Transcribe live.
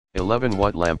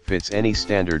11-watt lamp fits any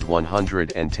standard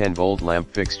 110-volt lamp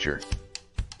fixture.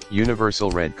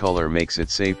 Universal red color makes it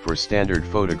safe for standard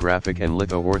photographic and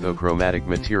litho-orthochromatic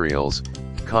materials,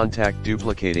 contact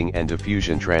duplicating and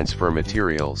diffusion transfer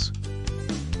materials.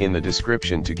 In the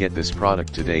description to get this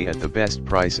product today at the best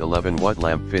price, 11-watt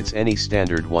lamp fits any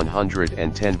standard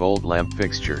 110-volt lamp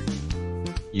fixture.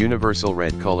 Universal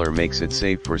red color makes it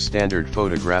safe for standard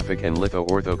photographic and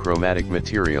litho-orthochromatic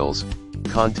materials,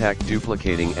 contact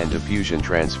duplicating and diffusion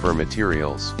transfer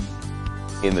materials.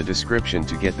 In the description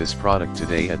to get this product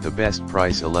today at the best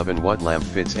price, 11-watt lamp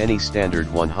fits any standard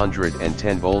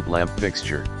 110-volt lamp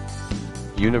fixture.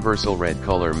 Universal red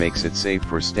color makes it safe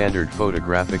for standard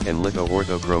photographic and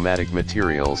litho-orthochromatic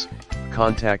materials,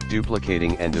 contact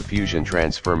duplicating and diffusion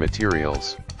transfer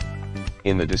materials.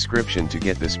 In the description to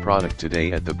get this product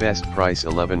today at the best price,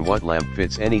 11-watt lamp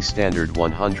fits any standard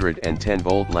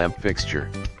 110-volt lamp fixture.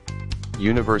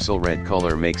 Universal red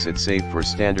color makes it safe for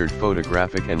standard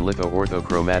photographic and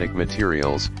litho-orthochromatic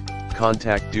materials,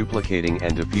 contact duplicating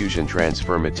and diffusion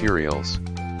transfer materials.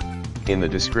 In the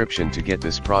description to get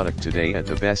this product today at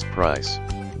the best price.